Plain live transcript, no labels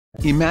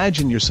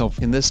Imagine yourself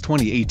in this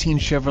 2018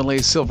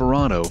 Chevrolet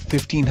Silverado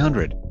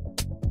 1500.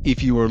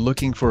 If you are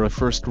looking for a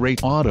first-rate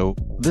auto,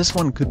 this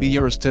one could be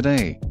yours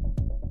today.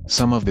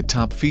 Some of the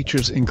top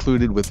features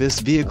included with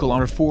this vehicle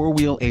are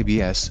 4-wheel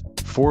ABS,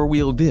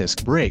 4-wheel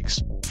disc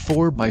brakes,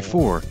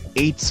 4x4,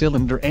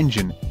 8-cylinder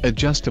engine,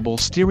 adjustable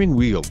steering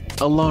wheel,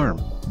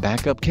 alarm,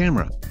 backup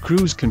camera,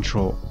 cruise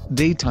control,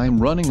 daytime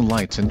running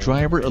lights and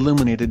driver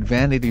illuminated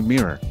vanity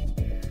mirror.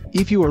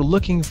 If you are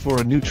looking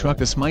for a new truck,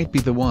 this might be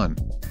the one.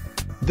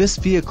 This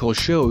vehicle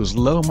shows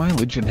low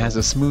mileage and has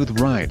a smooth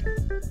ride.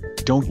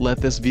 Don't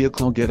let this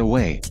vehicle get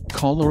away.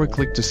 Call or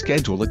click to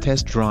schedule a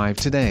test drive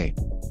today.